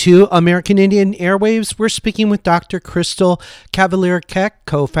listening to American Indian Airwaves. We're speaking with Dr. Crystal Cavalier-Keck,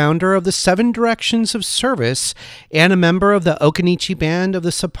 co-founder of the Seven Directions of Service and a member of the Occaneechi Band of the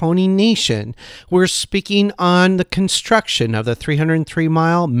Saponi Nation. We're speaking on the construction of the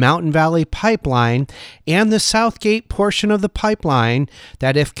 303-mile Mountain Valley Pipeline and the Southgate portion of the pipeline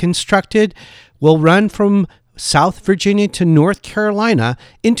that, if constructed, will run from South Virginia to North Carolina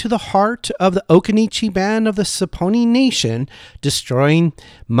into the heart of the Occaneechi Band of the Saponi Nation, destroying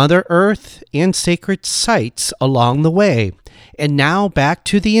Mother Earth and sacred sites along the way. And now back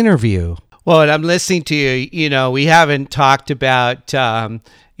to the interview. Well, and I'm listening to you, we haven't talked about,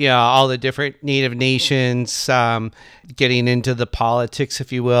 all the different Native nations getting into the politics,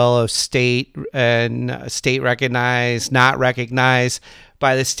 if you will, of state and state recognized, not recognized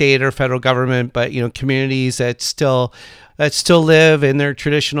by the state or federal government, but communities that still live in their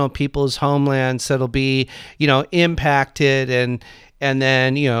traditional people's homelands that'll be impacted, and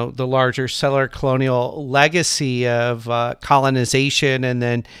then the larger settler colonial legacy of colonization, and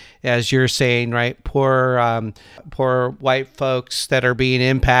then, as you're saying, right, poor white folks that are being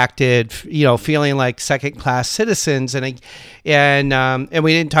impacted, feeling like second-class citizens, and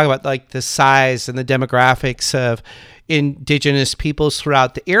we didn't talk about like the size and the demographics of indigenous peoples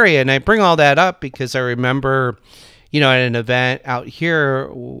throughout the area. And I bring all that up because I remember, at an event out here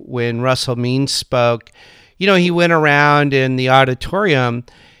when Russell Means spoke, he went around in the auditorium,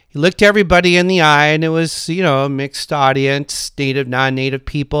 he looked everybody in the eye, and it was, a mixed audience, native, non-native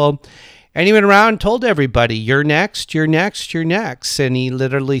people. And he went around and told everybody, you're next, you're next, you're next. And he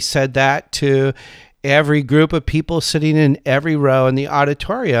literally said that to every group of people sitting in every row in the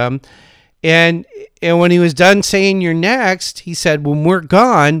auditorium. And when he was done saying you're next, he said, when we're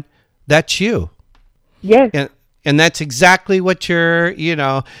gone, that's you. Yes. And that's exactly what you're,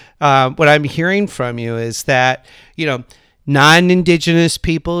 what I'm hearing from you is that, non-indigenous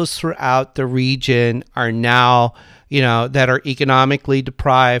peoples throughout the region are now, that are economically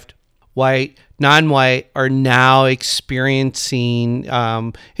deprived, white, non-white, are now experiencing,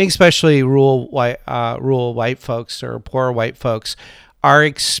 especially rural white folks or poor white folks, are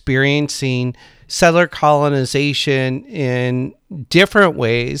experiencing settler colonization in different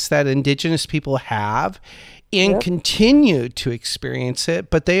ways that indigenous people have and continue to experience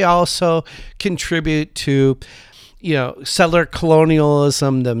it, but they also contribute to, settler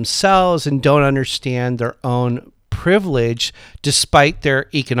colonialism themselves and don't understand their own privilege despite their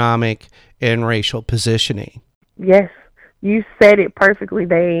economic and racial positioning. Yes, you said it perfectly.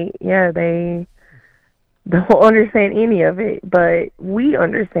 They don't understand any of it, but we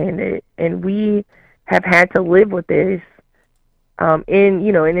understand it, and we have had to live with this, and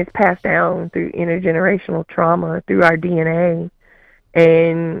it's passed down through intergenerational trauma, through our DNA,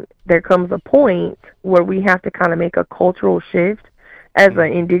 and there comes a point where we have to kind of make a cultural shift as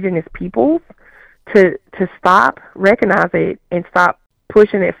an indigenous people to stop, recognize it, and stop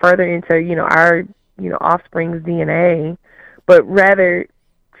pushing it further into, our, offspring's DNA, but rather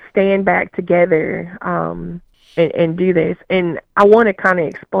stand back together and do this. And I want to kind of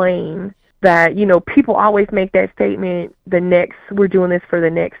explain that, people always make that statement, we're doing this for the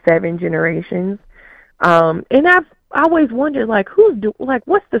next 7 generations. And I've always wondered, what's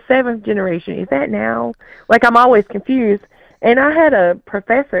the 7th generation? Is that now? I'm always confused. And I had a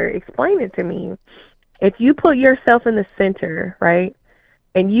professor explain it to me. If you put yourself in the center, right,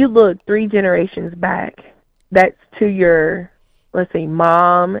 and you look 3 generations back, that's to your, let's see,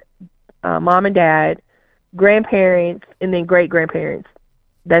 mom and dad, grandparents, and then great-grandparents.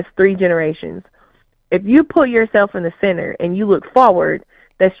 That's 3 generations. If you put yourself in the center and you look forward,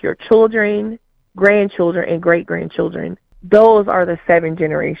 that's your children, grandchildren, and great-grandchildren. Those are the 7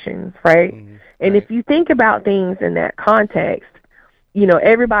 generations, right? Mm-hmm. And if you think about things in that context,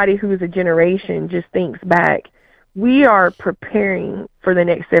 everybody who's a generation just thinks back. We are preparing for the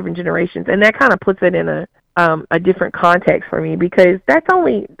next 7 generations, and that kind of puts it in a different context for me, because that's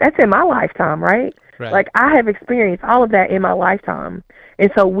in my lifetime, right? I have experienced all of that in my lifetime.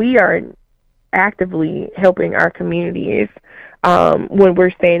 And so we are actively helping our communities when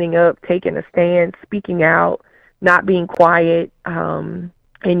we're standing up, taking a stand, speaking out, not being quiet, and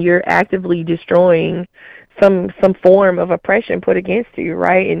you're actively destroying some form of oppression put against you,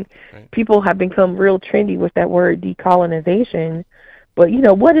 right? And people have become real trendy with that word decolonization. But,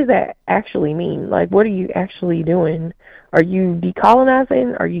 what does that actually mean? Like, what are you actually doing? Are you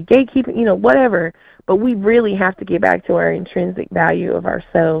decolonizing? Are you gatekeeping? Whatever. But we really have to get back to our intrinsic value of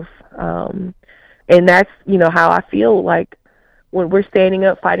ourselves. And that's, how I feel like when we're standing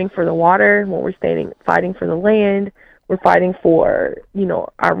up fighting for the water, when we're fighting for the land, we're fighting for,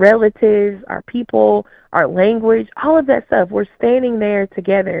 our relatives, our people, our language, all of that stuff. We're standing there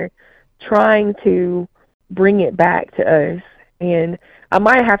together trying to bring it back to us. And I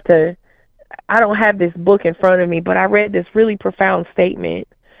don't have this book in front of me, but I read this really profound statement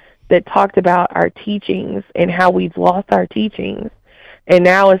that talked about our teachings and how we've lost our teachings. And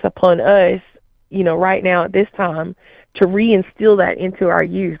now it's upon us, right now at this time, to reinstill that into our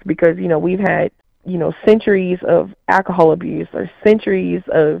youth, because, we've had, centuries of alcohol abuse or centuries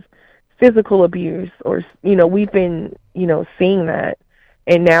of physical abuse, or, we've been, seeing that.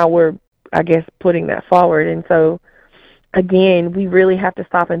 And now we're, I guess, putting that forward. And so, again, we really have to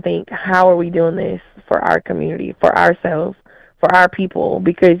stop and think, how are we doing this for our community, for ourselves, for our people?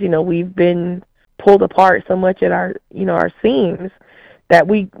 Because, we've been pulled apart so much at our, our seams that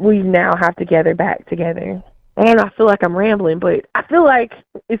we now have to gather back together. And I feel like I'm rambling, but I feel like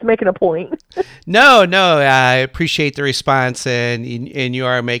it's making a point. No, I appreciate the response, and you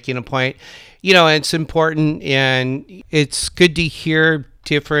are making a point. It's important, and it's good to hear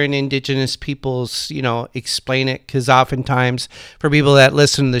different Indigenous peoples, explain it, because oftentimes for people that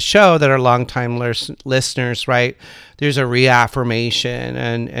listen to the show that are longtime listeners, right, there's a reaffirmation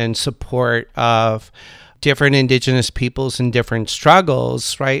and support of different Indigenous peoples and different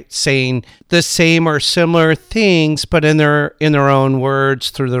struggles, right, saying the same or similar things, but in their own words,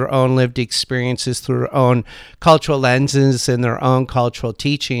 through their own lived experiences, through their own cultural lenses and their own cultural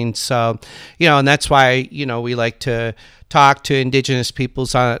teachings. So, and that's why, we like to talk to Indigenous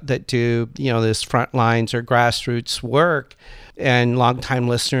peoples that do, this front lines or grassroots work, and longtime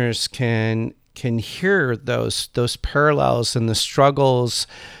listeners can hear those parallels and the struggles,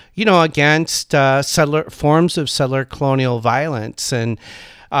 against forms of settler colonial violence. And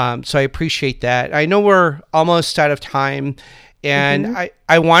so I appreciate that. I know we're almost out of time, and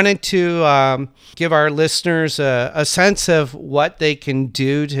I wanted to give our listeners a sense of what they can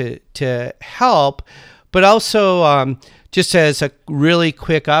do to help, but also just as a really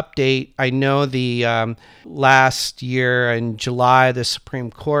quick update, I know the last year in July, the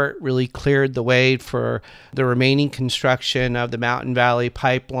Supreme Court really cleared the way for the remaining construction of the Mountain Valley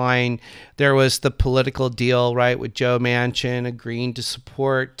Pipeline. There was the political deal, right, with Joe Manchin agreeing to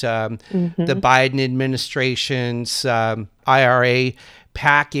support the Biden administration's IRA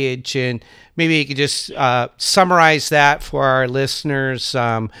package. And maybe you could just summarize that for our listeners,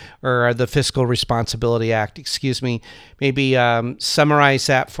 or the Fiscal Responsibility Act, maybe summarize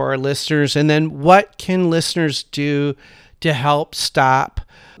that for our listeners. And then what can listeners do to help stop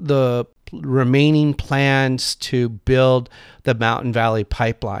the remaining plans to build the Mountain Valley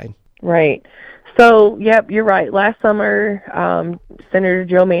Pipeline? Right. So, yep, you're right. Last summer, Senator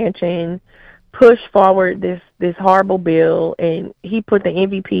Joe Manchin pushed forward this horrible bill, and he put the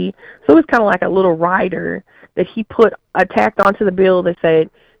MVP. So it's kind of like a little rider that he tacked onto the bill that said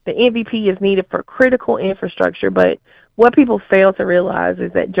the MVP is needed for critical infrastructure. But what people fail to realize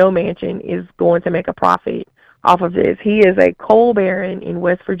is that Joe Manchin is going to make a profit off of this. He is a coal baron in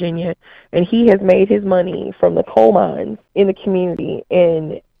West Virginia, and he has made his money from the coal mines in the community.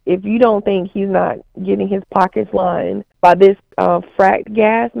 And if you don't think he's not getting his pockets lined by this fracked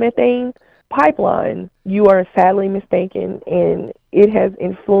gas methane pipeline, you are sadly mistaken, and it has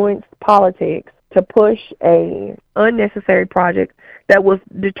influenced politics to push a unnecessary project that was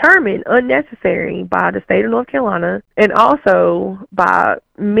determined unnecessary by the state of North Carolina and also by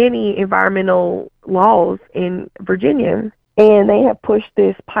many environmental laws in Virginia. And they have pushed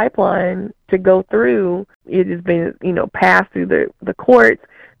this pipeline to go through. It has been, passed through the courts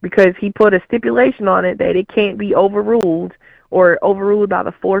because he put a stipulation on it that it can't be overruled or overruled by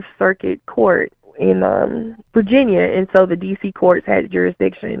the Fourth Circuit Court in Virginia, and so the D.C. courts had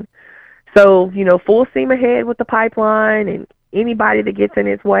jurisdiction. So, full steam ahead with the pipeline, and anybody that gets in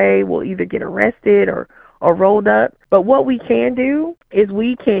its way will either get arrested or rolled up. But what we can do is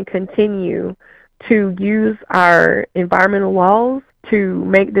we can continue to use our environmental laws to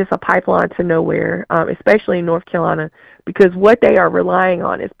make this a pipeline to nowhere, especially in North Carolina, because what they are relying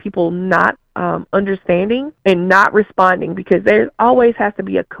on is people not understanding and not responding, because there always has to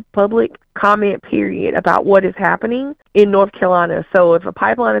be a public comment period about what is happening in North Carolina. So if a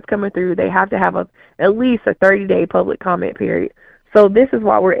pipeline is coming through, they have to have at least a 30-day public comment period. So this is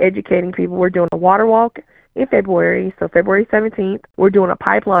why we're educating people. We're doing a water walk in February, so February 17th. We're doing a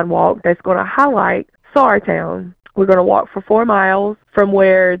pipeline walk that's going to highlight Sauratown, We're going to walk for 4 miles from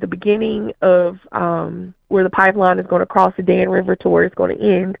where the beginning of where the pipeline is going to cross the Dan River to where it's going to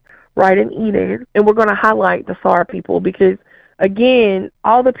end, right in Enid. And we're going to highlight the SAR people because, again,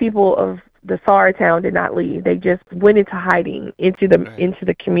 all the people of the SAR town did not leave. They just went into hiding into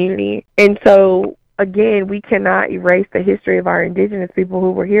the community. And so, again, we cannot erase the history of our indigenous people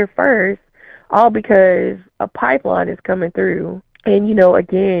who were here first, all because a pipeline is coming through. And,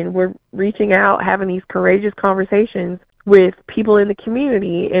 again, we're reaching out, having these courageous conversations with people in the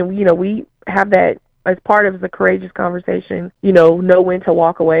community. And, we have that as part of the courageous conversation, know when to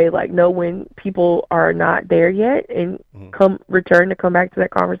walk away, like know when people are not there yet and return to come back to that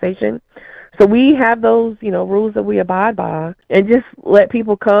conversation. So we have those, rules that we abide by and just let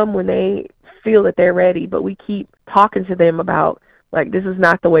people come when they feel that they're ready. But we keep talking to them about, like, this is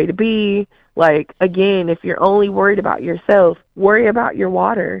not the way to be. Like, again, if you're only worried about yourself, worry about your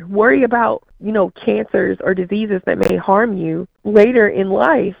water. Worry about, cancers or diseases that may harm you later in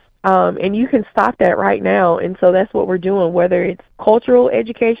life. And you can stop that right now. And so that's what we're doing, whether it's cultural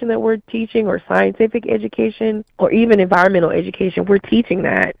education that we're teaching or scientific education or even environmental education, we're teaching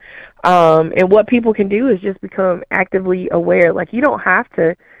that. And what people can do is just become actively aware. Like, you don't have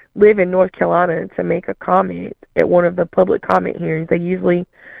to live in North Carolina to make a comment at one of the public comment hearings. They usually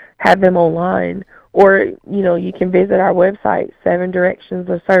have them online. Or, you can visit our website,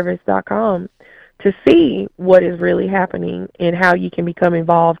 7directionsofservice.com, to see what is really happening and how you can become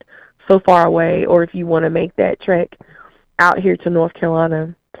involved so far away, or if you want to make that trek out here to North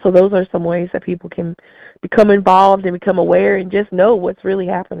Carolina. So those are some ways that people can become involved and become aware and just know what's really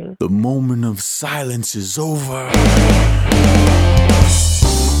happening. The moment of silence is over.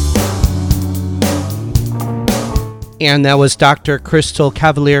 And that was Dr. Crystal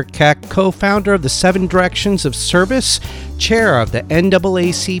Cavalier-Keck, co-founder of the 7 Directions of Service, chair of the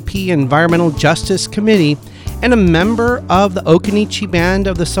NAACP Environmental Justice Committee, and a member of the Occaneechi Band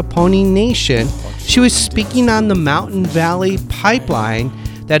of the Saponi Nation. She was speaking on the Mountain Valley Pipeline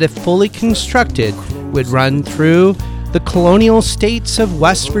that, if fully constructed, would run through the colonial states of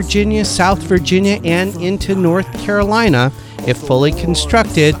West Virginia, South Virginia, and into North Carolina. If fully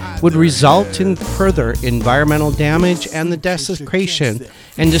constructed, would result in further environmental damage and the desecration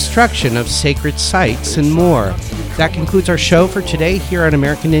and destruction of sacred sites and more. That concludes our show for today here on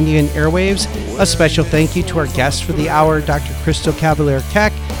American Indian Airwaves. A special thank you to our guest for the hour, Dr. Crystal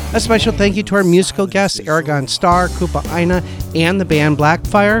Cavalier-Keck. A special thank you to our musical guests, Aragon Star, Kupa Aina, and the band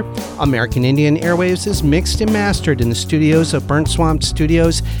Blackfire. American Indian Airwaves is mixed and mastered in the studios of Burnt Swamp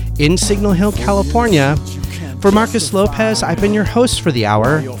Studios in Signal Hill, California. For Marcus Lopez, I've been your host for the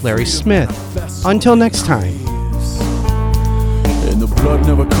hour, Larry Smith. Until next time. And the blood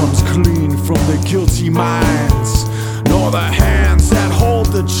never comes clean from the guilty minds, nor the hands that hold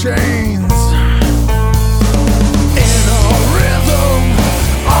the chain.